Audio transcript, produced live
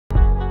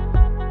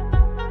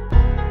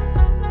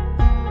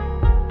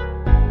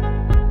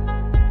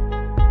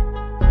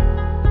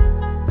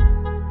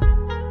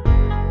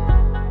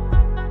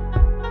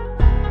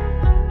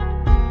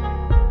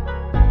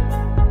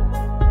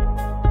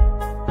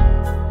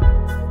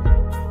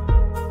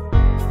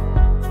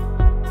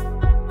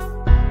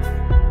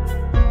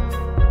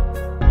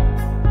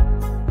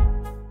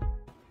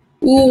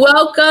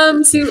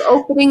Welcome to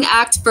Opening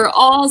Act for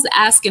All's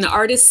Ask an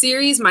Artist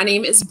series. My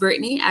name is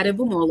Brittany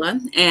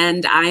Adebumola,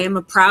 and I am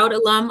a proud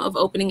alum of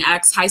Opening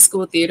Act's high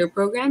school theater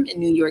program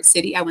in New York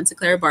City. I went to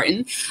Clara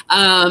Barton.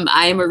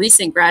 I am a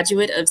recent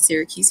graduate of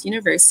Syracuse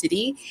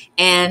University,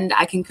 and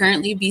I can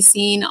currently be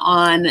seen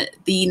on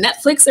the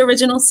Netflix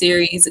original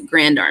series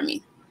Grand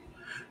Army.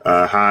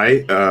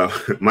 Hi,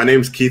 my name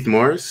is Keith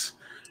Morris.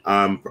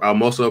 I'm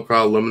also a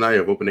proud alumni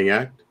of Opening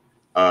Act.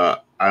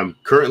 I'm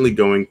currently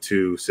going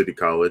to City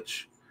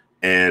College,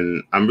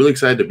 and I'm really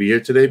excited to be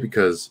here today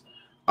because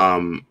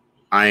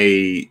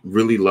I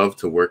really love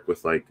to work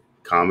with like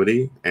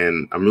comedy,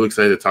 and I'm really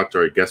excited to talk to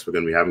our guests we're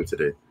going to be having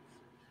today.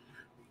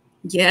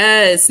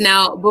 Yes.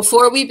 Now,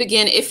 before we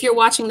begin, if you're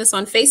watching this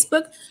on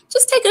Facebook,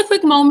 just take a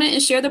quick moment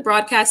and share the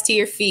broadcast to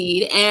your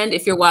feed. And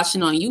if you're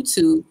watching on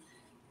YouTube,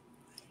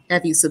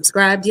 have you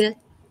subscribed yet?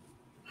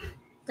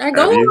 All right,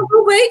 go on,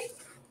 we'll wait.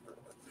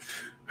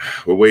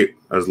 We'll wait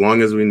as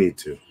long as we need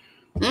to.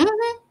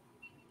 Mm-hmm.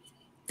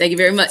 Thank you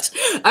very much.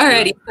 All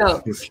righty.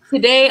 So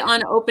today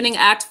on Opening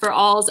Act for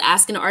All's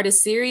Ask an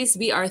Artist series,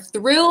 we are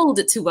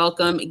thrilled to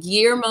welcome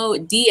Guillermo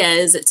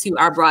Diaz to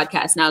our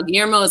broadcast. Now,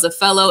 Guillermo is a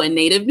fellow and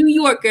native New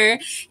Yorker,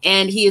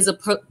 and he is a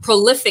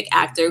prolific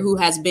actor who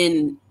has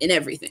been in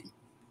everything.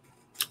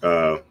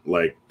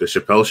 Like The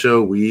Chappelle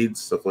Show,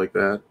 Weeds, stuff like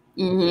that.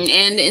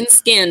 And in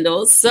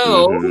Scandals.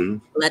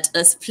 So let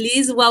us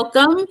please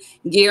welcome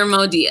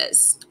Guillermo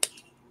Diaz.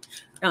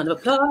 Round of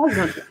applause,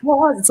 round of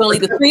applause. It's only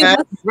the three of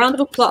us. Round of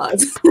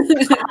applause.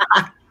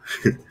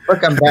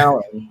 Look, I'm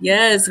bowing.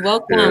 Yes,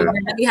 welcome. Yeah. We're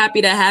really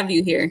happy to have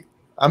you here.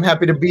 I'm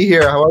happy to be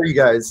here. How are you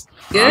guys?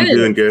 Good. I'm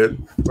doing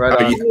good. Right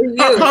on.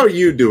 How are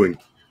you doing?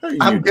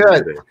 I'm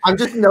good. Today? I'm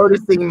just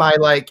noticing my,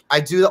 I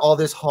do all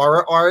this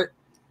horror art.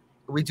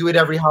 We do it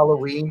every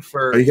Halloween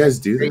for you guys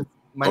do that?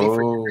 Money for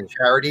different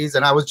charities.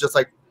 And I was just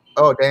like,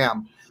 oh,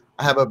 damn.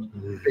 I have a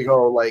big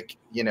old,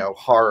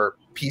 horror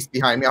piece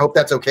behind me. I hope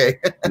that's okay.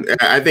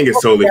 I think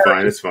it's totally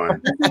fine. It's fine.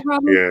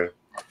 Yeah.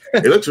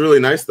 It looks really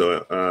nice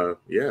though.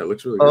 Yeah, it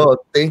looks really good. Oh,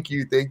 thank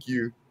you. Thank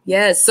you.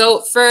 Yes.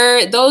 So for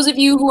those of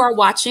you who are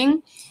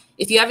watching,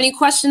 if you have any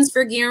questions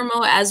for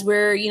Guillermo as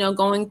we're,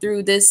 going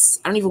through this,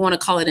 I don't even want to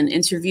call it an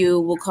interview.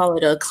 We'll call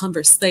it a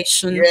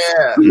conversation.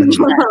 Yeah.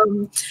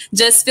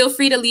 Just feel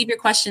free to leave your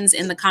questions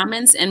in the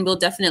comments and we'll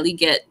definitely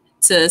get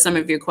to some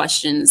of your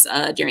questions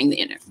during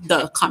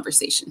the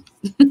conversation.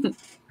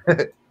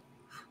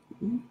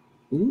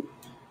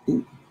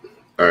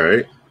 All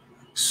right.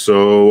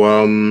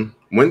 So,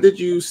 when did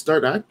you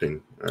start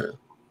acting?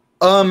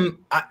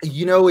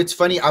 It's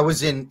funny. I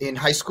was in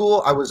high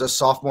school. I was a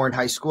sophomore in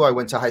high school. I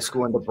went to high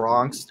school in the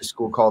Bronx, the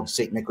school called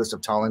St. Nicholas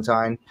of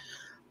Tolentine.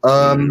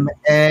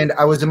 And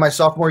I was in my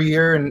sophomore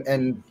year,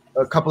 and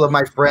a couple of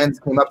my friends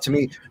came up to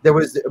me. We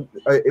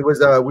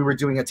were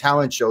doing a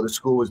talent show. The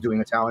school was doing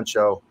a talent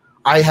show.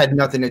 I had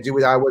nothing to do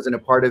with it. I wasn't a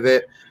part of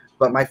it.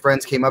 But my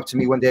friends came up to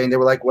me one day, and they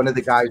were like, one of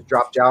the guys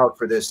dropped out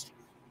for this.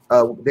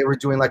 They were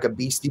doing like a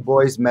Beastie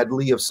Boys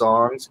medley of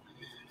songs,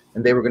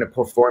 and they were going to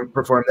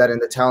perform that in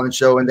the talent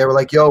show. And they were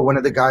like, "Yo, one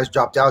of the guys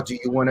dropped out. Do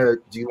you want to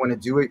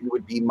do it? You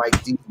would be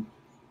Mike D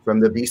from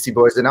the Beastie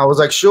Boys." And I was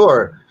like,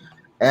 "Sure."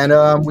 And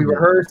we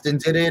rehearsed and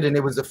did it, and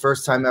it was the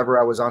first time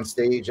ever I was on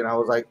stage, and I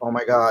was like, "Oh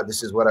my God,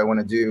 this is what I want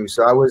to do."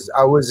 So I was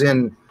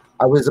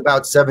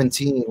about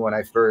 17 when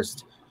I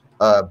first,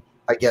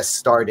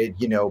 started,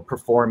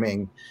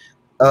 performing,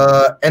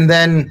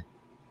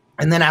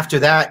 and then after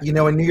that, in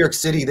New York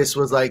City, this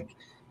was the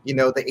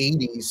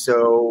 80s.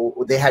 So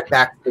they had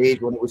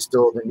Backstage when it was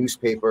still the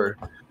newspaper.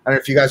 I don't know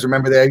if you guys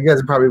remember that. You guys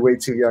are probably way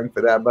too young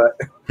for that, but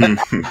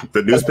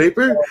the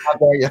newspaper?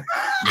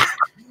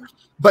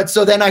 But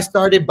so then I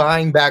started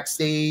buying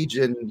Backstage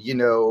and,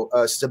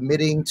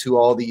 submitting to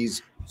all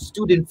these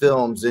student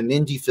films and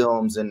indie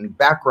films and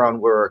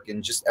background work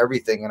and just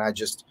everything. And I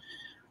just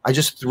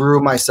threw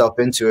myself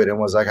into it and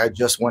was like, I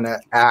just want to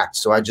act.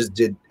 So I just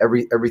did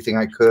everything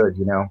I could,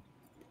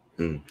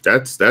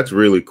 That's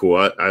really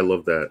cool. I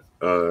love that.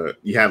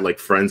 You had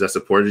friends that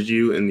supported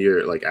you in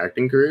your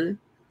acting career?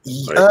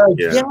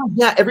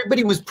 Yeah.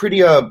 Everybody was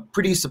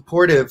pretty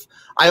supportive.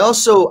 I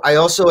also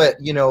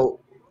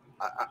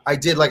I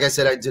did, like I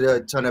said, I did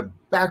a ton of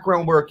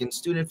background work in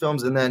student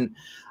films, and then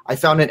I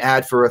found an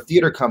ad for a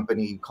theater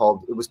company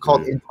called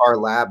Impar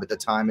Lab at the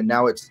time, and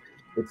now it's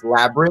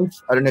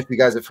Labyrinth. I don't know if you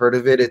guys have heard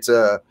of it. It's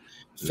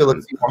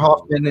Philip Seymour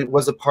Hoffman. It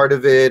was a part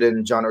of it,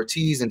 and John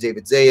Ortiz and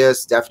David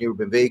Zayas, Daphne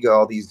Rubin Vega,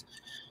 all these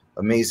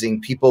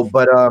amazing people.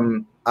 But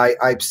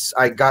I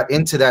got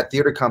into that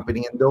theater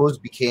company, and those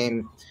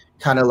became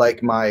kind of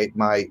like my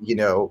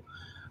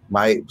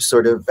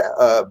sort of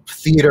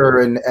theater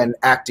and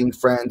acting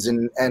friends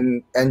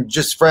and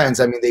just friends.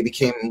 I mean, they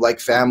became like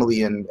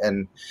family,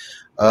 and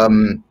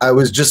I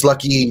was just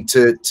lucky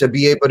to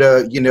be able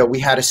to, we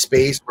had a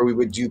space where we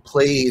would do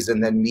plays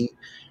and then meet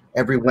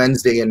every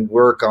Wednesday and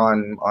work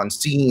on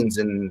scenes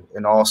and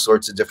all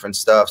sorts of different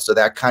stuff. So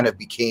that kind of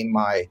became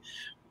my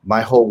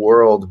whole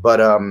world. But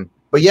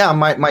yeah,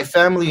 my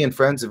family and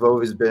friends have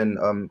always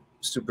been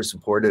super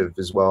supportive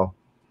as well.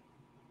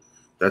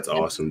 That's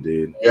awesome,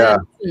 dude. Yeah.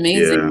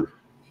 Amazing.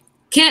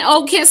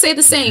 Can't say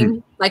the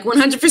same. Like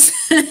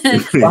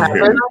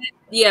 100%.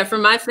 Yeah,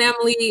 from my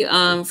family,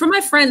 from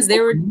my friends, they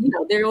were,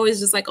 they're always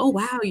just like, oh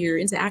wow, you're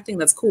into acting,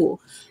 that's cool.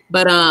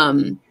 But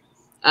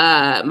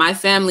my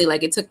family,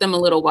 like, it took them a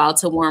little while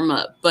to warm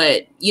up.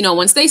 But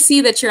once they see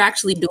that you're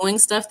actually doing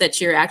stuff, that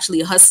you're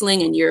actually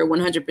hustling and you're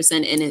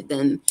 100% in it,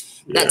 then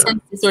that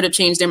tends to sort of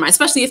change their mind,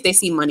 especially if they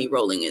see money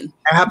rolling in.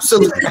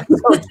 Absolutely. That's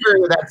so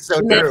true. That's so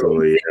true.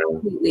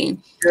 Absolutely.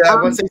 Yeah,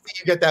 once they see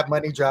you get that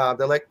money job,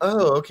 they're like,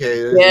 oh,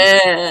 okay.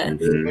 Yeah.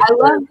 I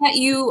love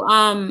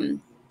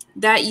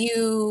that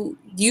you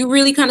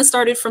really kind of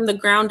started from the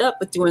ground up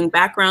with doing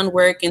background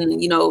work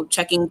and,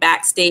 checking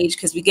backstage,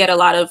 because we get a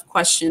lot of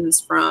questions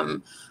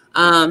from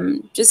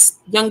just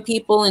young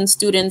people and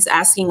students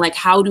asking, like,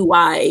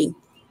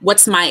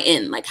 what's my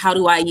in? Like, how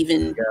do I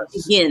even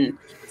begin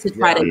to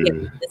try to get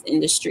into this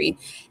industry?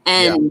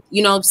 And,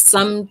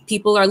 some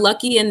people are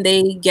lucky and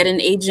they get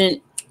an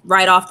agent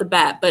right off the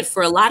bat. But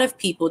for a lot of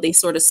people, they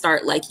sort of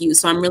start like you.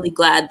 So I'm really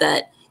glad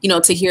that,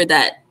 to hear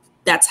that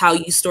that's how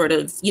you sort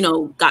of,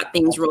 got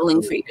things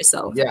rolling for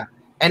yourself. Yeah.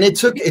 And it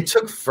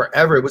took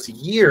forever. It was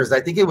years. I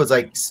think it was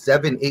like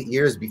 7-8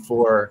 years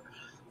before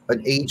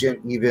an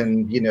agent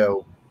even,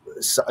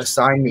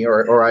 assigned me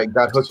or I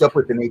got hooked up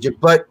with an agent.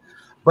 But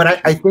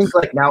I think,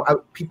 like, now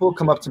people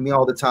come up to me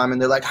all the time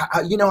and they're like,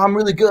 I'm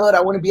really good.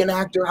 I want to be an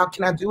actor. How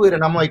can I do it?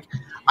 And I'm like,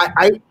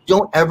 I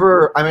don't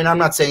ever, I mean, I'm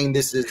not saying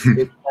this is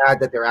it's bad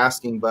that they're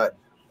asking, but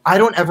I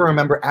don't ever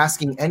remember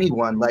asking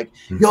anyone like,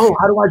 yo,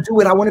 how do I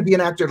do it? I want to be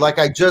an actor. Like,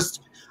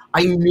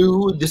 I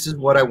knew this is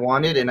what I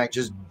wanted and I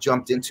just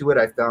jumped into it.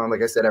 I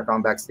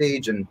found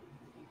backstage, and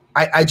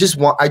I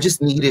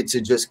just needed to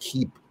just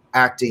keep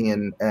acting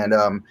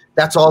and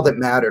that's all that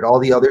mattered. All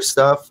the other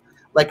stuff,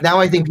 like, now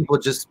I think people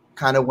just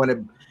kind of want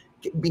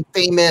to be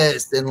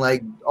famous and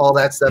like all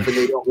that stuff, and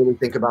they don't really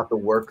think about the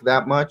work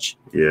that much.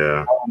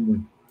 Yeah.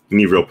 You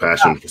need real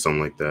passion for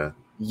something like that.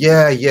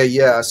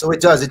 Yeah. So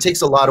it does. It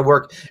takes a lot of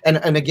work.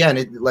 And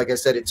again, like I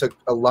said, it took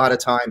a lot of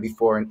time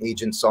before an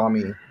agent saw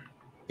me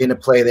in a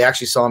play. They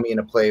actually saw me in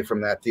a play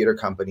from that theater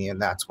company,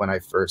 and that's when I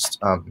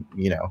first,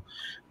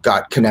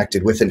 got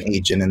connected with an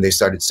agent, and they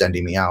started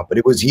sending me out. But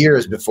it was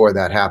years before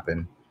that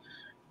happened.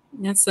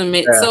 That's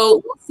amazing. Yeah.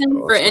 So listen,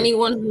 for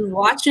anyone who's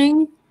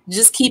watching,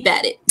 just keep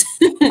at it.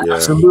 Yeah.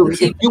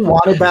 Absolutely. If you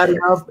want it bad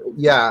enough,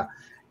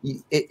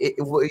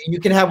 you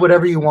can have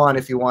whatever you want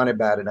if you want it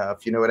bad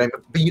enough. You know what I mean?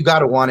 But you got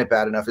to want it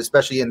bad enough,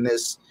 especially in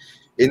this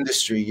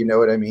industry. You know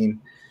what I mean?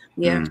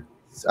 Yeah.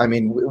 I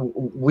mean,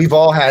 we've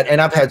all had,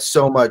 and I've had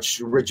so much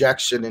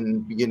rejection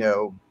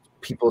and,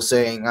 people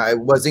saying I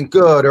wasn't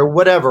good or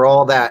whatever,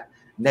 all that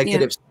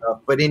negative stuff.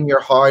 But in your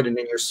heart and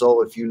in your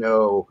soul, if you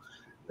know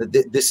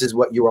that this is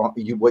what you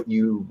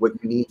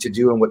need to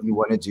do and what you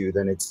want to do,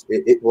 then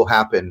it will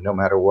happen no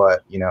matter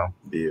what, Yeah.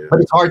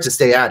 But it's hard to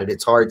stay at it.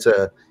 It's hard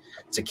to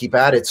keep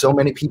at it. So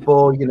many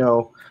people,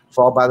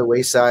 fall by the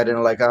wayside and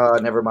are like, oh,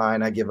 never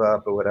mind, I give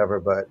up or whatever.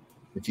 But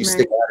if you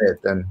stick at it,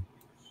 then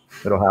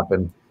it'll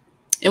happen.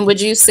 And would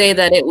you say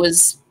that it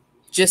was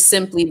just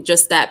simply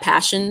that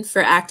passion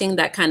for acting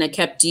that kind of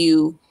kept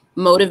you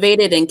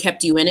motivated and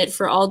kept you in it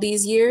for all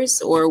these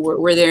years? Or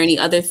were there any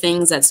other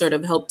things that sort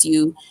of helped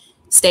you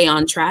stay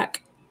on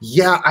track?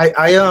 Yeah,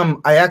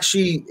 I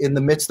actually, in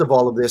the midst of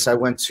all of this, I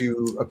went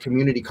to a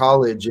community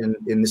college in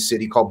the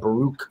city called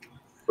Baruch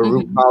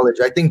College.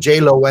 I think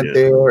J-Lo went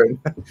there,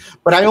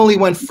 but I only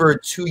went for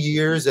 2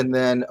 years, and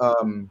then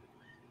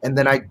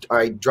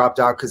I dropped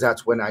out because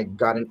that's when I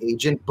got an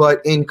agent. But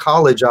in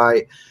college,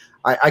 I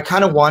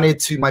kind of wanted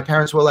to. My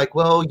parents were like,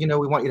 well, we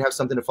want you to have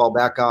something to fall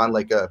back on,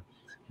 like a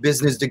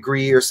business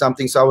degree or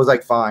something. So I was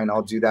like, fine,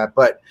 I'll do that.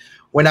 But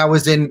when I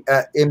was in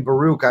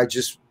Baruch, I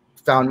just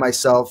found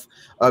myself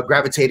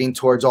gravitating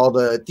towards all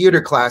the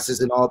theater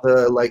classes and all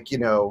the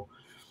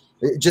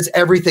just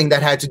everything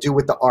that had to do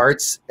with the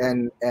arts.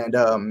 And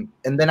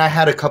then I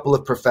had a couple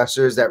of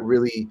professors that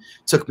really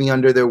took me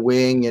under their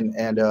wing and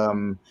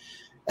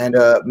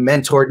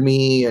mentored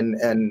me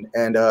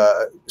and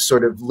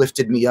sort of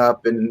lifted me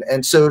up.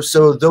 And so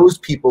those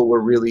people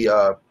were really,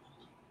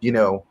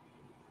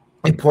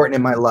 important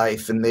in my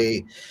life, and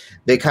they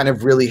kind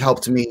of really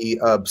helped me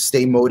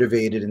stay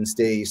motivated and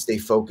stay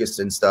focused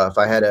and stuff.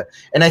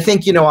 And I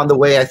think, on the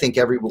way, I think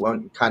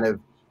everyone kind of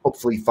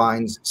hopefully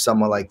finds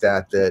someone like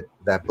that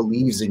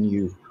believes in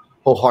you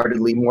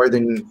wholeheartedly more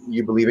than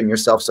you believe in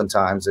yourself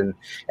sometimes. And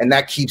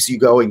that keeps you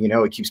going,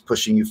 it keeps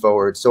pushing you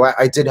forward. So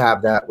I did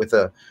have that with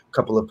a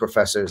couple of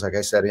professors, like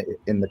I said,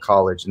 in the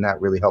college, and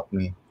that really helped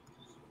me.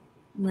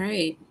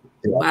 Right.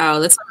 Yeah. Wow.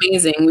 That's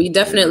amazing. We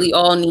definitely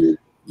all need,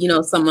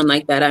 someone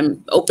like that.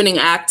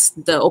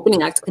 The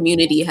opening act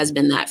community has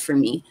been that for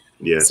me.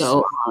 Yes.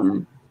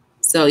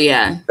 So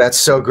yeah. That's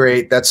so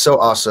great. That's so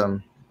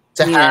awesome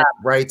to have,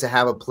 right? To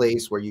have a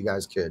place where you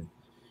guys could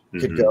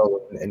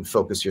go and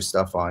focus your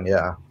stuff on.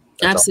 Yeah.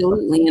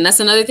 Absolutely. Awesome. And that's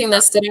another thing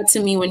that stood out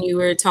to me when you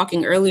were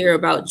talking earlier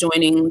about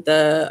joining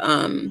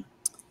the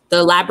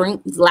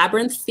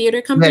Labyrinth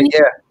Theater Company.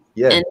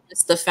 Yeah. And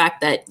it's the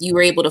fact that you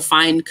were able to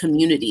find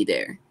community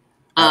there.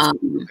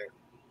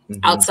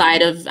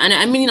 outside of, and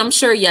I mean, I'm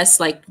sure, yes,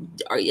 like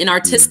in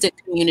artistic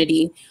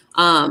community,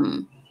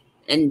 and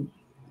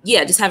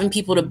yeah, just having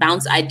people to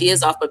bounce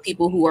ideas off, but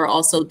people who are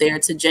also there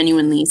to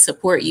genuinely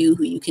support you,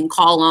 who you can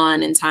call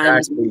on in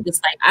times when you're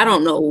just like, I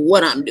don't know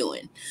what I'm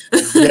doing.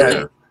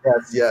 Yeah,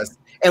 yes.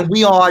 And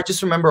I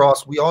just remember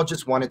us, we all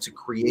just wanted to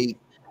create.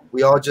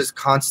 We all just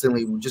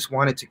constantly, we just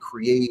wanted to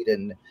create,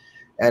 and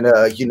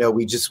you know,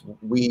 we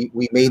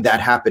made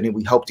that happen, and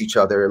we helped each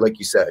other, like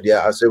you said.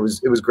 Yeah, so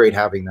it was great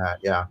having that.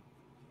 Yeah.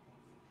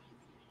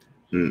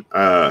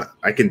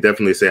 I can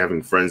definitely say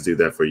having friends do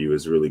that for you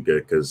is really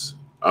good, because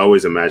I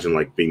always imagine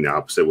like being the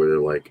opposite, where they're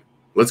like,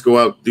 let's go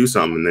out, do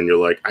something, and then you're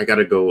like, I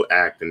gotta go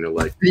act, and they're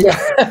like,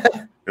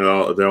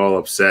 they're all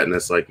upset, and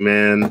it's like,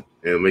 man,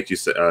 it'll make you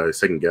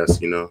second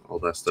guess, you know, all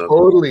that stuff.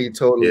 Totally.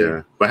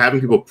 Yeah, but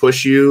having people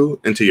push you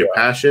into your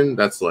passion,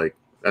 that's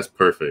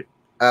perfect.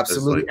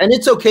 Absolutely. And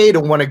it's okay to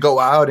want to go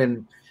out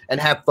and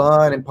have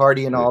fun and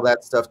party and all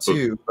that stuff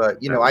too. But,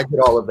 you know, I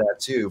did all of that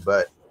too.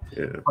 But,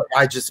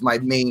 but my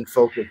main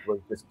focus was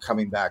just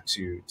coming back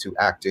to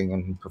acting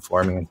and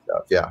performing and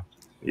stuff. Yeah.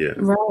 Yeah.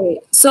 Right.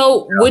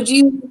 So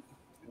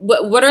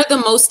what are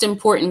the most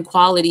important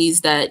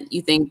qualities that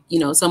you think, you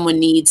know, someone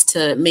needs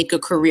to make a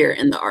career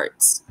in the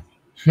arts?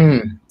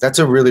 That's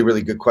a really,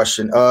 really good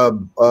question.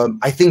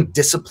 I think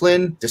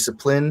discipline,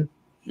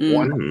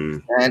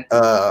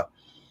 100%,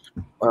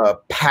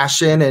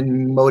 passion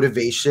and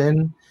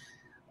motivation,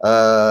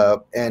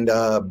 and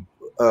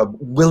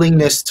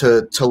willingness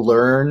to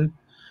learn,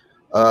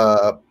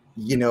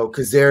 you know,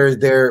 because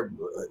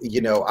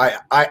you know,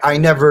 I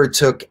never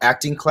took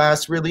acting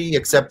class really,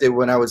 except that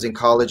when I was in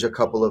college, a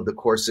couple of the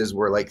courses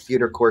were like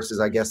theater courses.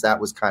 I guess that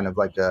was kind of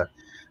like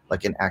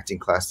an acting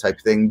class type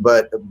thing,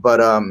 but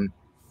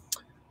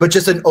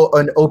just an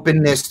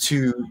openness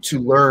to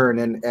learn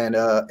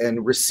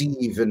and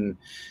receive and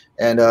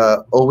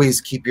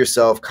always keep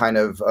yourself kind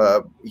of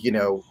you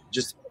know,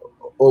 just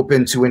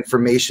open to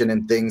information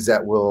and things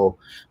that will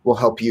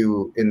help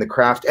you in the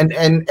craft.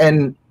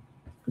 And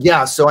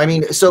yeah, so I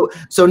mean, so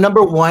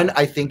number one,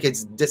 I think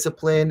it's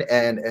discipline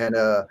and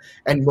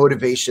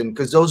motivation,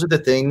 because those are the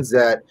things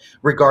that,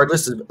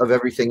 regardless of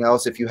everything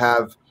else, if you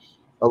have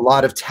a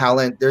lot of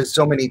talent, there's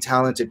so many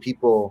talented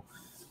people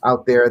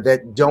out there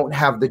that don't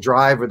have the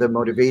drive or the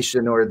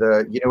motivation or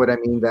the, you know what I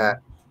mean, that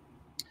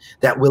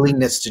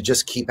willingness to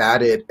just keep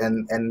at it,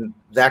 and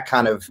that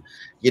kind of,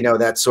 you know,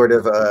 that sort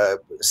of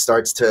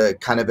starts to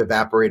kind of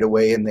evaporate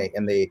away, and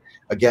they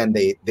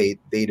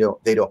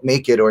don't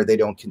make it, or they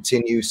don't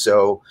continue.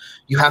 So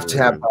you have to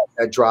have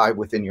that drive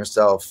within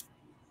yourself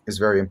is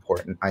very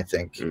important, I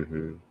think.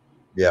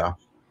 Yeah.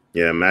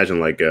 Imagine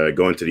like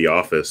going to the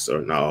office,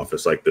 or not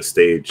office, like the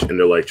stage, and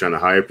they're like trying to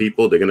hire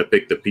people. They're gonna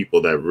pick the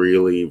people that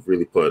really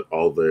put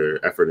all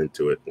their effort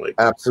into it. Like,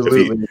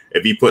 absolutely,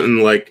 if you put in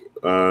like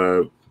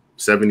 70%,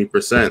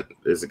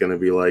 is it going to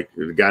be like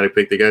the guy to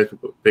pick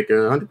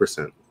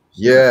 100%?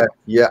 Yeah.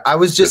 I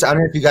was just, I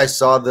don't know if you guys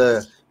saw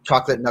the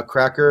Chocolate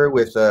Nutcracker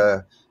with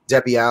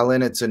Debbie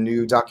Allen. It's a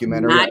new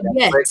documentary. Not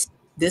yet.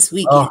 This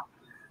weekend. Oh,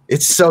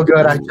 it's so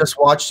good. I just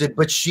watched it,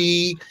 but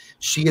she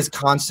is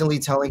constantly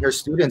telling her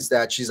students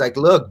that she's like,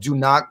 look, do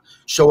not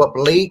show up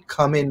late,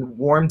 come in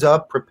warmed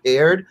up,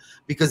 prepared,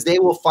 because they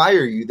will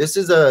fire you. This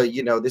is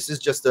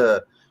just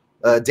a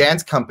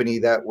dance company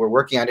that we're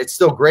working on. It's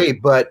still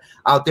great, but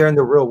out there in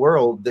the real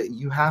world, that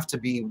you have to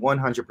be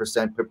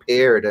 100%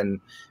 prepared and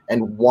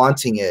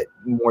wanting it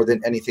more than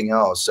anything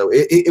else. So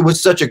it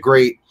was such a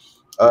great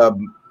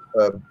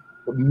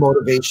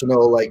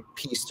motivational like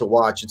piece to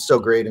watch. It's so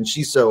great, and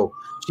she's so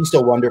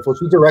wonderful.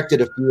 She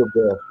directed a few of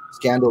the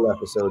Scandal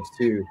episodes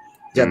too,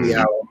 Debbie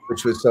Allen,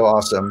 which was so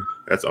awesome.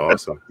 That's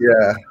awesome.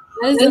 Yeah.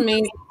 That is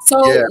amazing.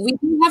 So we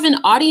do have an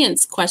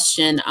audience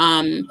question,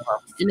 and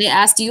they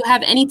asked, do you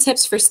have any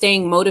tips for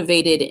staying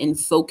motivated and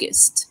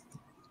focused?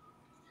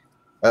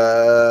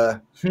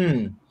 That's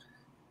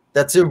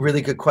a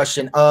really good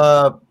question.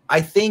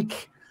 I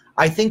think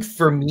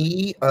for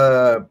me,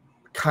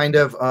 kind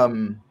of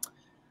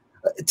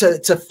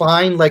to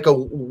find like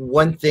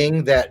one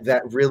thing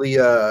that really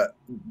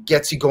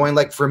gets you going.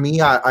 Like for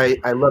me,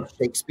 I love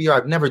Shakespeare.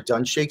 I've never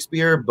done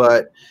Shakespeare,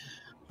 but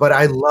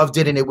I loved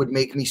it, and it would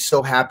make me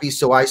so happy.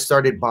 So I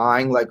started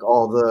buying like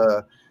all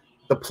the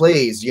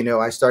plays, you know,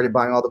 I started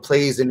buying all the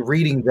plays and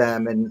reading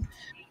them, and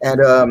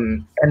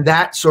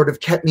that sort of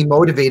kept me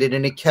motivated,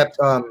 and it kept,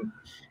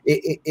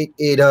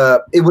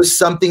 it was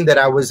something that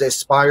I was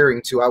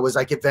aspiring to. I was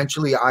like,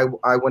 eventually I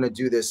want to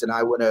do this, and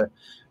I want to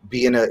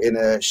be in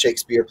a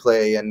Shakespeare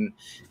play. And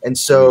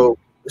so,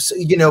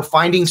 you know,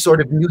 finding sort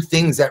of new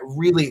things that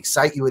really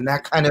excite you, and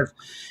that kind of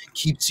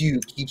keeps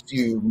you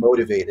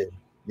motivated.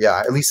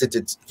 Yeah, at least it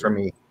did for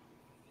me.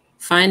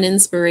 Find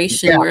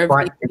inspiration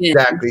wherever you can.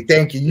 Exactly.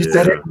 Thank you. You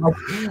said it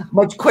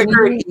much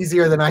quicker and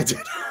easier than I did.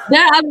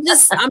 Yeah, I'm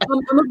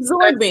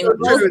absorbing.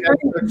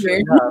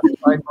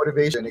 Find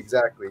motivation.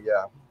 Exactly.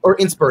 Yeah. Or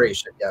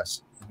inspiration.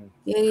 Yes.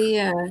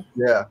 Yeah.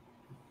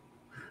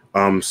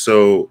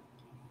 So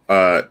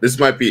this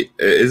might be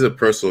is a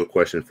personal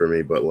question for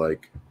me, but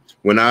like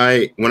when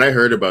I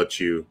heard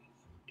about you,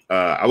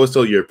 I was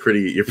told you're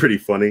pretty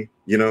funny,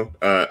 you know,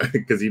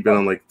 because you've been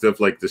on like stuff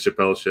like the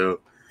Chappelle Show,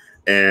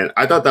 and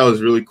I thought that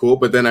was really cool.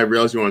 But then I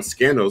realized you were on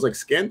Scandal. I was like,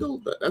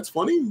 Scandal? That's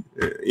funny.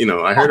 You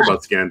know, I heard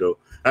about Scandal.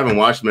 I haven't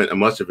watched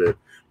much of it,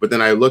 but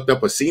then I looked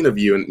up a scene of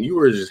you, and you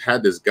were just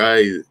had this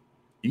guy.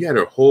 You had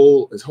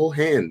his whole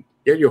hand.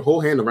 You had your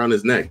whole hand around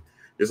his neck,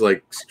 just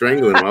like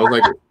strangling him. I was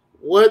like,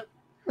 what?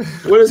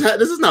 What is that?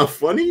 This is not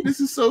funny. This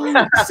is so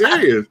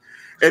serious.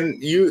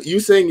 And you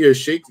saying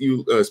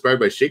you inspired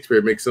by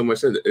Shakespeare makes so much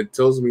sense. It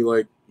tells me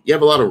like you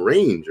have a lot of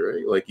range,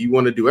 right? Like you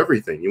want to do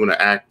everything. You want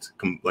to act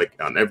like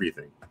on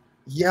everything.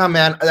 Yeah,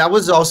 man. That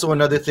was also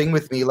another thing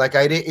with me. Like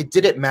it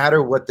didn't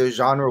matter what the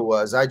genre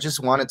was. I just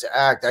wanted to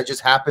act. I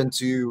just happened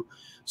to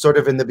sort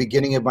of in the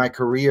beginning of my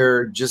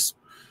career, just,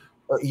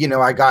 you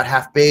know, I got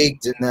Half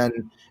Baked, and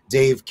then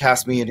Dave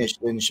cast me in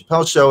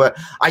Chappelle Show.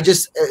 I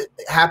just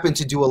happened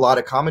to do a lot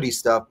of comedy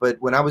stuff. But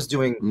when I was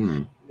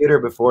doing theater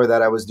before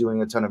that, I was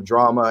doing a ton of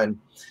drama,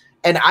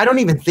 and I don't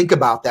even think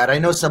about that. I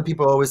know some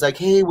people are always like,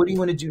 hey, what do you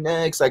want to do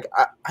next? Like,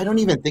 I don't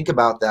even think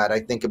about that. I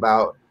think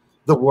about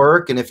the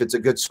work, and if it's a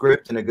good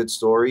script and a good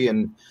story,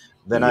 and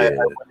then I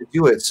want to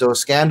do it. So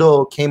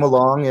Scandal came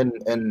along,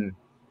 and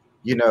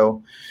you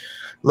know,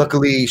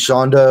 luckily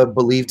Shonda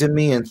believed in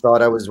me and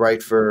thought I was right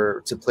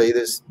to play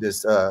this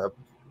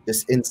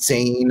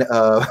insane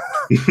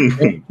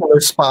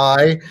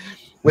spy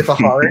with a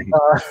heart.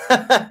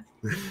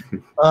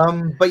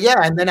 But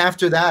yeah, and then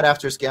after that,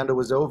 after Scandal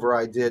was over,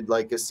 I did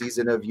like a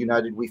season of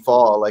United We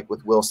Fall, like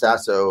with Will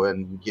Sasso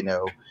and, you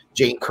know,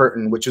 Jane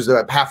Curtin, which was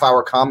a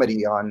half-hour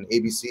comedy on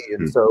ABC.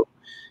 And so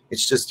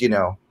it's just, you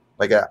know,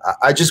 like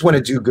I just want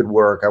to do good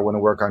work. I want to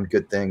work on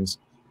good things.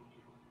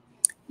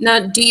 Now,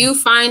 do you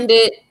find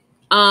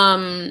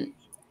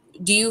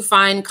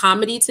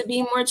comedy to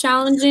be more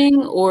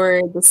challenging,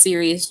 or the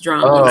serious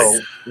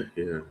dramas? Oh,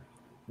 yeah.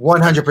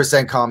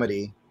 100%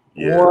 comedy.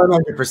 Yeah.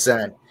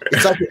 100%.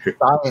 It's like a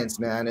science,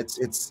 man.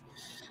 It's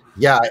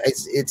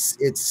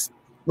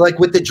like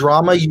with the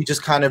drama, you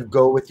just kind of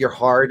go with your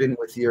heart and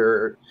with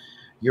your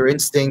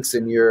instincts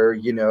and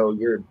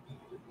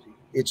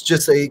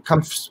it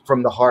comes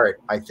from the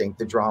heart, I think,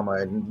 the drama,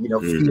 and, you know,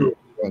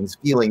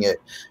 feeling it.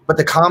 But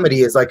the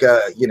comedy is like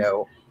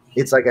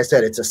it's like I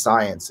said, it's a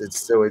science.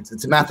 It's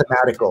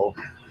mathematical.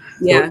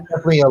 Yeah. So it's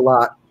definitely a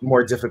lot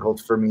more difficult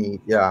for me.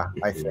 Yeah,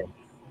 I think.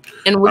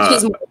 And which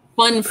is more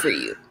fun for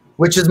you?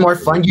 Which is more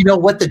fun? You know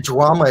what? The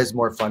drama is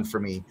more fun for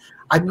me.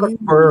 I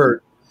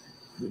prefer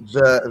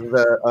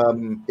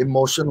the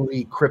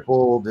emotionally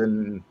crippled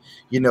and,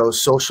 you know,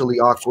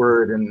 socially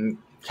awkward and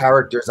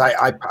characters.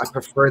 I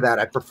prefer that.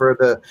 I prefer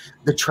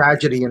the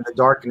tragedy and the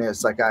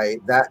darkness. Like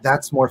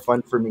that's more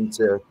fun for me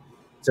to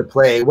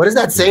play. What does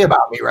that say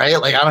about me, right?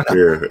 Like, I don't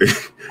know.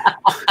 Yeah.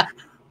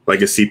 Like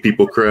to see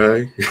people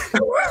cry.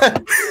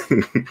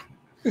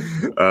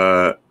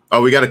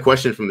 Oh, we got a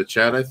question from the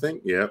chat, I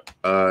think. Yep.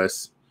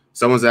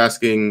 Someone's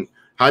asking,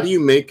 how do you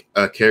make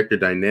a character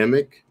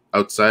dynamic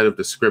outside of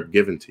the script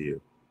given to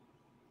you?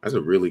 That's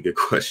a really good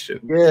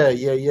question. Yeah.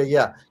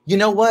 You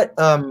know what?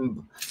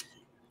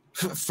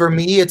 For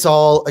me, it's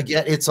all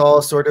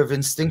sort of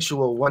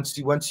instinctual. Once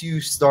you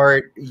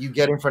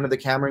get in front of the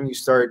camera and you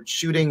start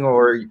shooting,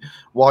 or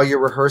while you're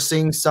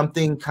rehearsing,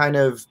 something kind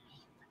of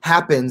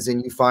happens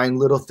and you find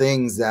little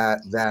things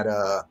that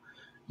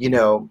you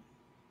know,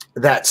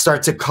 that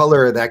start to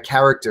color that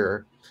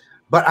character.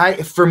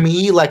 But for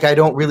me, like, I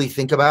don't really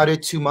think about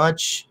it too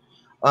much.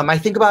 I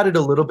think about it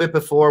a little bit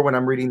before when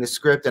I'm reading the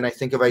script, and I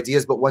think of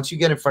ideas. But once you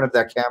get in front of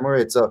that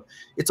camera, it's a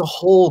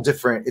whole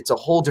different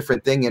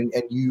thing, and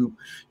you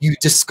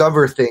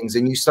discover things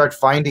and you start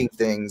finding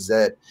things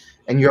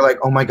and you're like,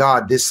 oh my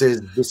God, this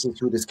is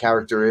who this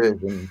character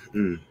is,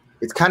 and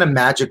it's kind of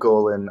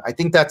magical. And I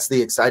think that's the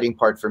exciting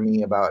part for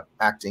me about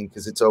acting,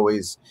 because it's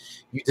always,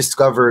 you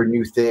discover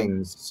new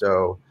things.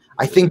 So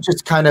I think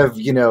just kind of,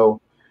 you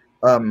know,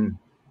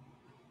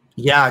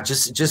 yeah,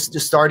 just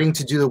starting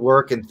to do the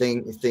work, and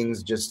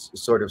things just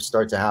sort of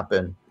start to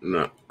happen.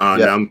 No,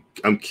 now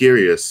I'm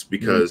curious,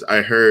 because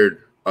I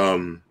heard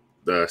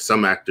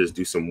some actors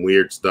do some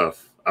weird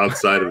stuff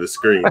outside of the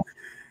screen.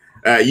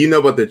 You know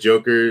about the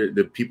Joker,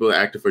 the people that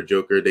acted for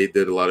Joker, they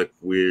did a lot of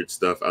weird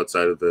stuff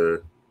outside of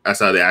the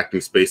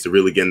acting space to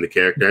really get in the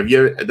character. Have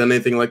you ever done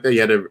anything like that?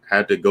 You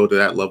had to go to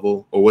that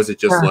level, or was it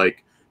just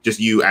like just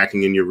you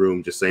acting in your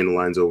room, just saying the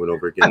lines over and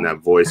over, getting that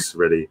voice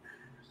ready?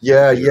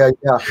 Yeah.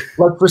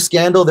 Like for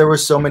Scandal, there were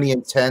so many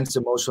intense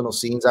emotional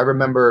scenes. I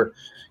remember,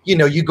 you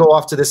know, you go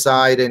off to the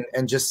side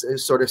and just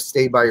sort of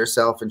stay by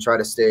yourself and try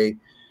to stay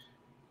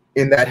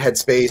in that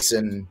headspace.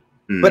 And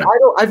but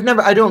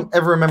I don't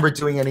ever remember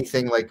doing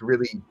anything like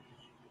really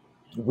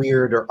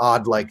weird or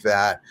odd like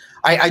that.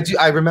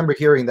 I remember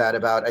hearing that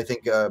about, I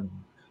think,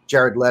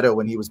 Jared Leto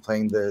when he was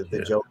playing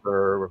the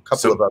Joker, or a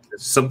couple of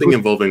others. Something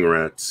involving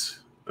rats.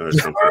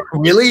 Something.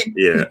 Really?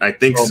 Yeah, I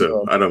think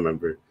so. I don't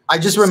remember. I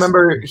just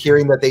remember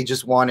hearing that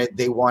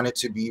they wanted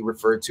to be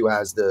referred to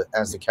as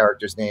the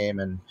character's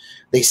name, and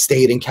they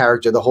stayed in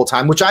character the whole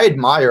time, which I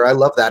admire. I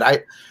love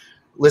that.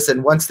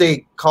 listen, once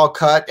they call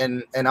cut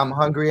and I'm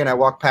hungry and I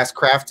walk past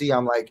Crafty,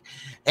 I'm like,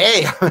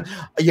 hey,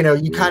 you know,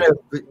 you kind of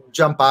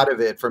jump out of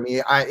it. For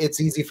me,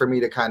 it's easy for me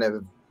to kind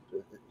of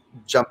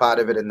jump out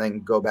of it and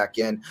then go back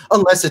in,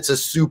 unless it's a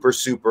super,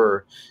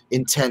 super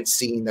intense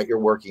scene that you're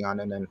working on.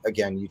 And then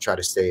again, you try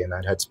to stay in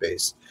that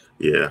headspace.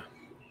 Yeah.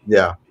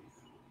 Yeah.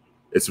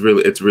 It's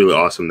really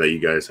awesome that you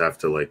guys have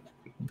to like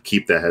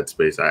keep that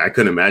headspace. I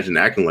couldn't imagine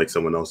acting like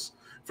someone else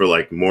for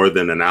like more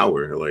than an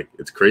hour. Like,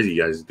 it's crazy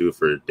you guys do it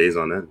for days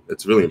on end.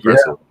 It's really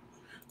impressive.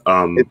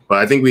 Yeah. But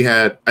I think we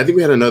had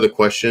another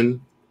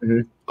question.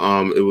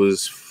 Mm-hmm. It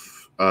was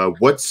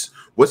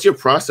what's your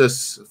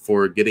process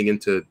for getting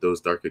into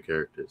those darker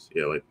characters?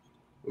 Yeah, like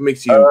what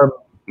makes you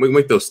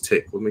make those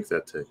tick? What makes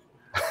that tick?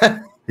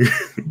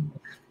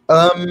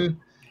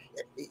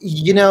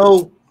 You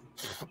know,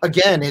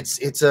 again,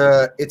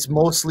 it's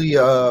mostly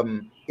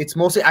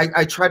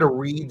I try to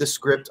read the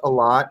script a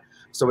lot,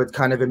 so it's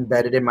kind of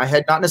embedded in my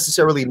head, not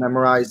necessarily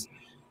memorize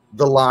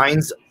the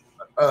lines,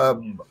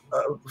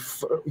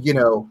 you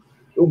know,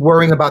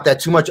 worrying about that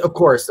too much, of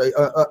course,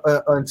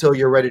 until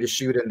you're ready to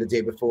shoot, and the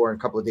day before and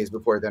a couple of days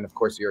before, then of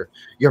course you're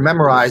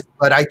memorized.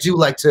 But I do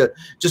like to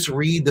just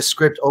read the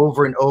script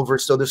over and over,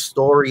 so the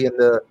story and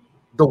the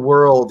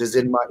world is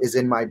in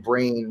my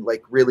brain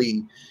like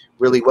really,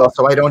 really well,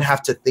 so I don't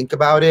have to think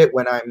about it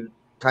when I'm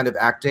kind of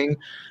acting.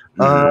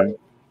 Mm-hmm.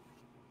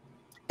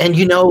 And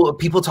you know,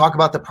 people talk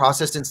about the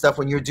process and stuff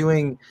when you're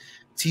doing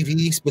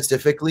TV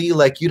specifically,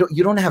 like you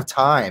don't have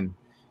time.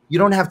 You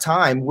don't have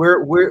time.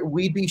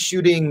 We'd be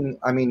shooting,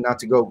 I mean, not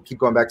to keep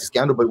going back to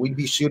Scandal, but we'd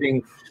be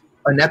shooting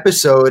an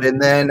episode, and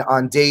then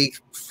on day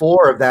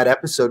 4 of that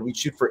episode, we'd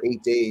shoot for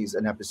 8 days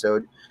an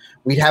episode.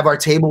 We'd have our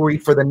table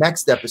read for the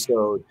next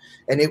episode,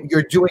 and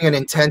you're doing an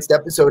intense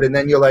episode, and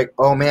then you're like,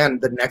 oh man,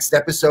 the next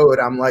episode,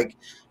 I'm like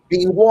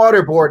being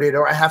waterboarded,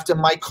 or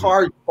my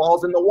car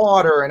falls in the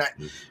water, and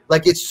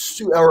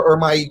or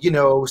my, you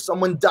know,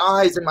 someone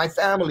dies in my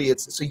family.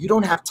 So you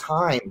don't have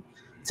time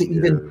to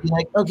even be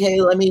like,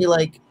 okay, let me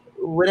like,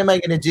 what am I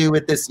going to do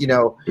with this? You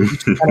know, you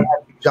just kind of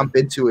have to jump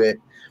into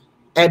it.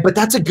 But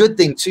that's a good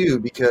thing too,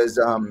 because,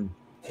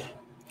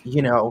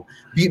 you know,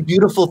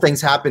 beautiful things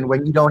happen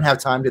when you don't have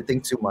time to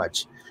think too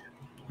much.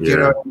 You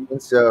know what I mean?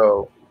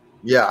 So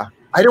yeah,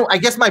 I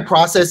guess my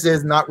process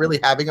is not really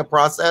having a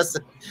process,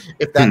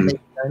 if that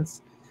makes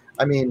sense.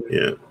 I mean,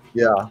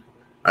 yeah.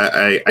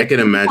 I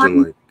can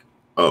imagine like,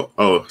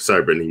 oh,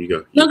 sorry, Brittany, you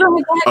go. No, go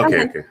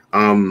ahead.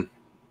 Okay.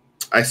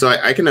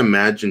 I can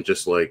imagine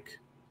just like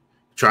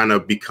trying to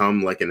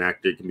become like an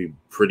actor can be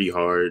pretty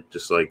hard,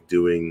 just like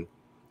doing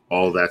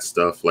all that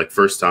stuff like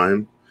first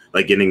time,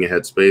 like getting a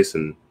headspace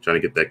and trying to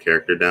get that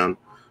character down.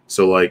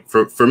 So like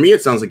for me,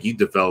 it sounds like you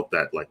developed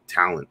that like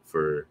talent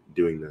for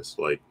doing this.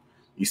 Like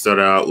you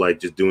started out like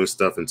just doing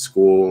stuff in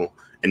school,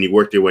 and you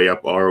worked your way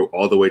up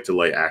all the way to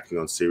like acting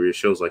on serious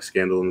shows like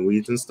Scandal and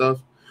Weeds and stuff.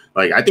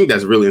 Like I think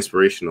that's really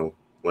inspirational.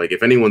 Like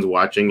if anyone's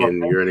watching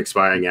and you're an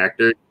aspiring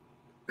actor,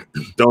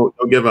 don't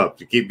give up.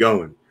 You keep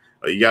going.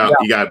 You got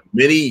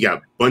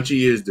a bunch of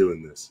years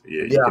doing this.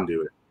 Yeah, you can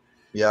do it.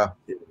 Yeah.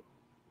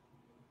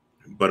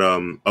 But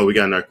we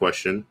got another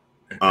question.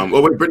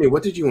 Oh wait, Brittany,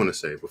 what did you want to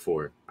say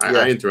before?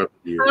 I interrupted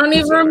you. I don't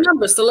even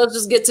remember. So let's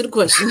just get to the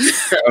question.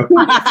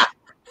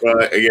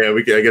 Yeah,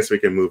 I guess we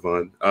can move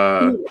on.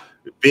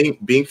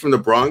 Being from the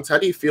Bronx, how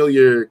do you feel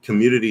your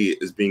community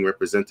is being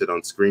represented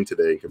on screen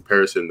today in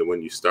comparison to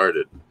when you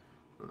started?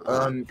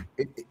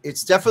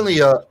 It's definitely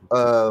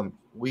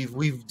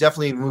we've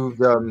definitely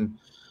moved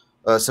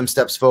some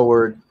steps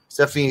forward. It's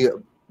definitely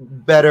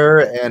better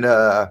and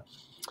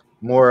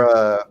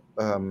more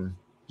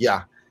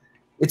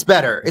it's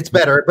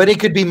better, but it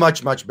could be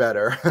much, much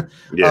better.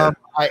 Yeah.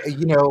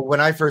 You know,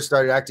 when I first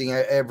started acting,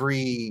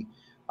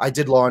 I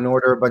did Law and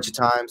Order a bunch of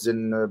times,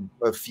 and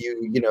a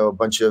few, you know, a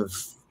bunch of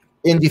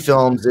indie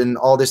films and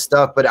all this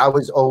stuff, but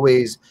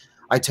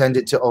I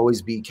tended to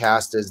always be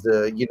cast as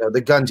the, you know,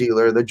 the gun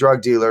dealer, the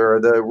drug dealer, or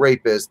the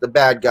rapist, the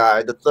bad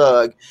guy, the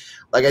thug.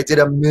 Like I did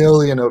a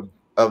million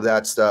of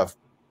that stuff,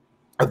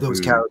 of those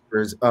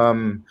characters.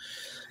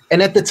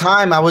 And at the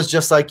time I was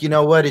just like, you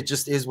know what, it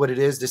just is what it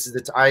is. This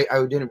is I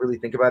didn't really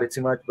think about it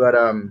too much, but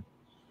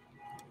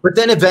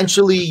then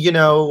eventually, you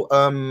know,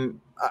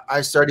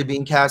 I started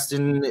being cast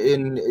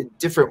in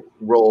different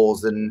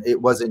roles, and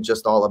it wasn't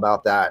just all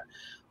about that.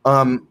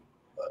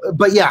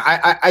 But yeah,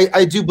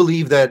 I do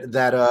believe that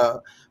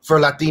for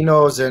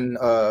Latinos and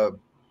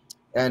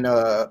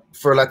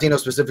for Latinos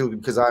specifically,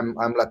 because I'm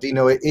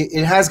Latino,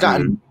 it has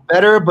gotten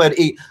better, but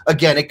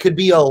it could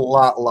be a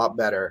lot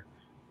better.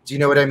 Do you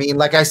know what I mean?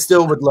 Like I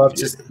still would love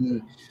to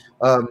see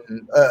a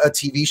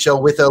TV show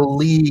with a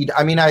lead.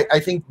 I mean, I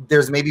think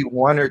there's maybe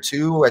one or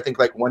two. I think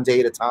like One Day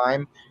at a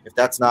Time. If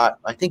that's not,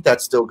 I think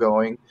that's still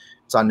going.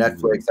 It's on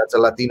Netflix. That's a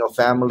Latino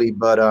family,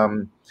 but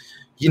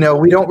you know,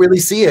 we don't really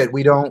see it.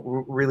 We don't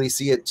really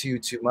see it too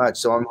much.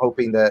 So I'm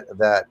hoping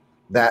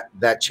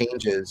that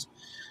changes.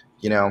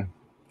 You know,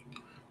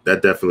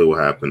 that definitely will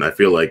happen. I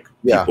feel like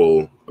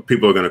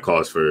people are going to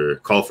call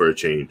for a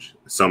change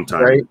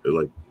sometime,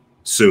 like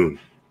soon.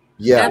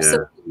 Yeah.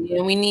 Absolutely.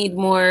 And we need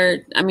more,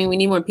 I mean, we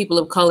need more people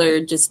of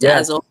color just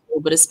as a whole,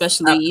 but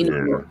especially, you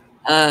know,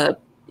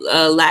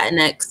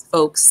 Latinx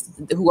folks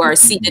who are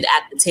seated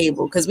at the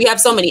table, because we have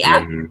so many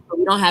actors, but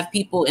we don't have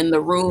people in the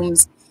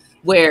rooms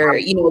where,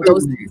 you know,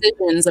 those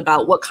decisions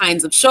about what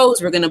kinds of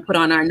shows we're going to put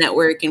on our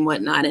network and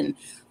whatnot, and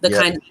the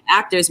kind of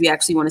actors we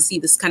actually want to see,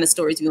 this kind of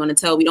stories we want to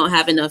tell. We don't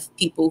have enough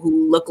people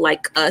who look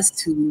like us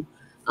to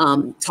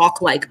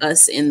talk like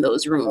us in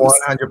those rooms.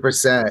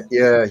 100%.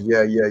 Yeah.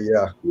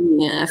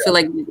 I feel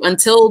like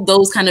until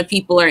those kind of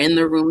people are in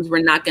the rooms,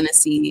 we're not going to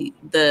see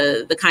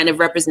the kind of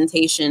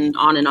representation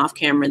on and off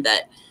camera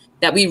that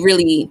we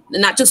really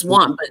not just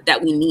want, but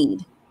that we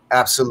need.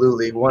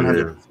 Absolutely.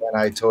 100%.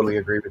 I totally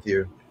agree with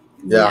you.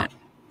 Yeah.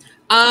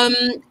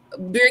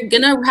 We're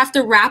gonna have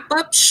to wrap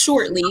up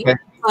shortly,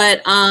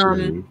 but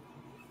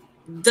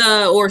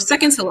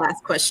second to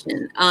last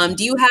question,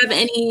 do you have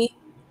any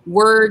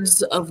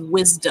words of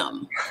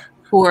wisdom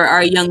for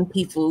our young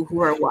people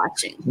who are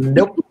watching?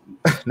 Nope.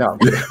 No.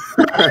 Good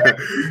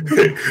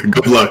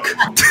luck.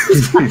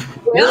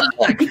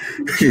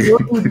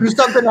 Do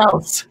something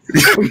else.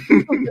 This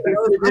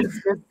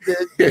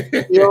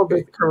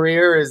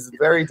career is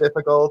very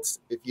difficult.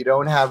 If you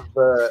don't have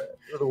the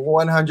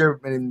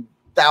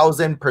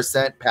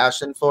 100,000%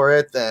 passion for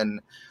it,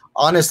 then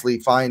honestly,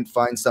 find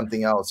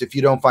something else. If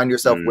you don't find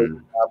yourself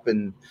waking up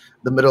in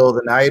the middle of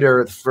the night,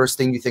 or the first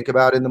thing you think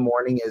about in the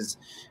morning is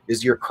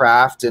your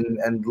craft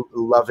and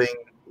loving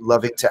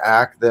to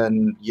act,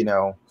 then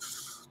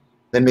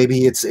then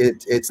maybe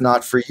it's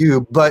not for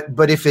you.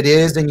 But if it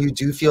is, and you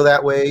do feel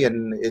that way,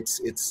 and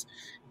it's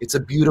a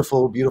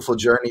beautiful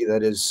journey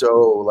that is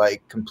so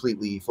like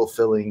completely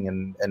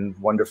fulfilling and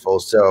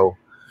wonderful. So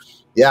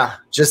yeah,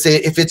 just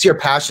if it's your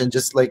passion,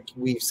 just like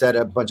we've said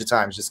a bunch of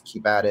times, just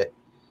keep at it.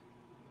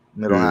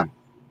 It'll happen.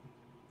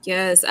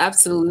 Yes,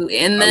 absolutely.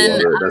 And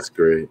then that's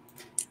great.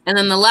 And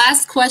then the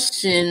last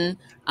question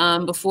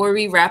before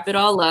we wrap it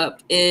all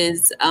up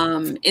is,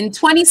 in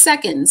 20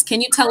 seconds,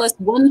 can you tell us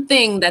one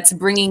thing that's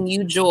bringing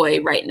you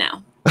joy right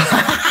now?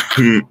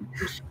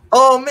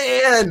 Oh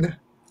man!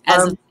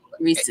 As of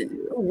recent.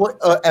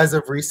 As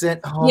of recent?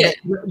 Oh, yeah.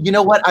 You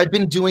know what? I've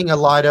been doing a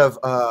lot of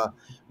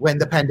when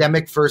the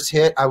pandemic first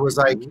hit, I was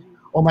like,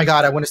 oh my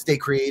God, I want to stay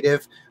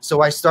creative.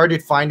 So I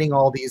started finding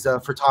all these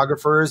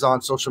photographers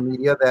on social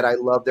media that I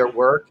love their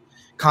work,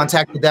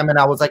 contacted them, and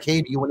I was like,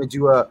 hey, do you want to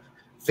do a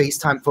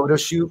FaceTime photo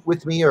shoot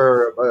with me,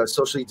 or a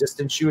socially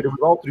distant shoot? It was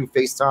all through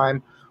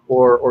FaceTime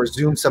or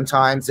Zoom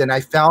sometimes. And I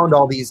found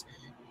all these,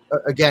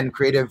 again,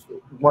 creative,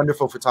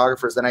 wonderful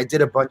photographers. And I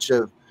did a bunch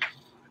of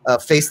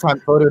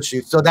FaceTime photo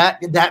shoots. So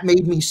that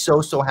made me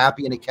so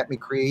happy, and it kept me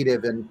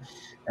creative and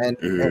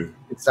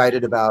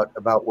excited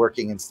about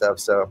working and stuff.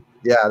 So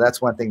yeah,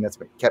 that's one thing that's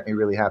kept me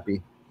really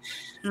happy.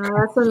 Oh,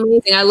 that's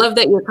amazing. I love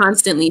that you're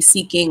constantly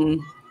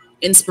seeking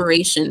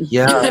inspiration.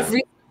 Yeah.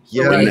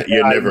 You're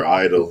never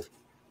idle.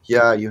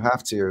 Yeah, you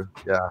have to.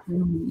 Yeah.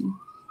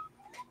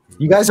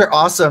 You guys are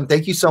awesome.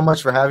 Thank you so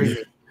much for having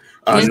me.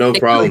 No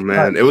problem,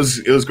 man. It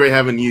was great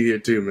having you here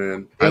too,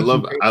 man. I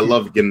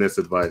love getting this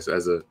advice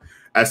as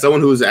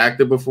someone who's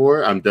acted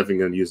before. I'm definitely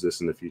going to use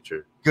this in the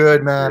future.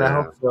 Good, man. Yeah.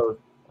 I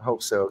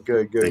hope so.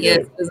 Good. Yes,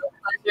 it was a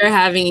pleasure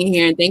having you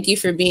here, and thank you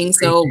for being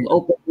so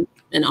open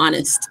and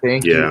honest.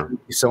 Thank you. Thank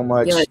you so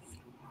much. Yes.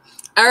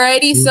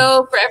 Alrighty,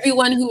 so for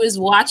everyone who is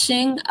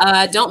watching,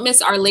 don't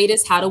miss our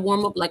latest How to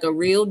Warm Up Like a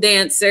Real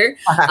Dancer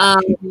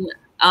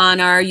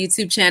on our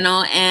YouTube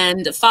channel,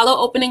 and follow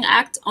Opening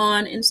Act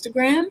on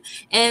Instagram,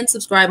 and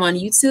subscribe on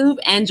YouTube,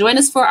 and join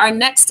us for our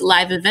next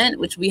live event,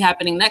 which will be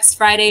happening next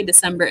Friday,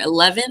 December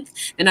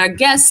 11th, and our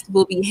guest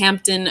will be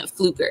Hampton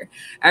Fluker.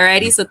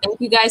 Alrighty, so thank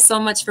you guys so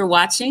much for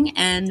watching,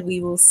 and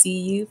we will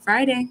see you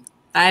Friday.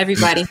 Bye,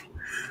 everybody.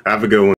 Have a good one.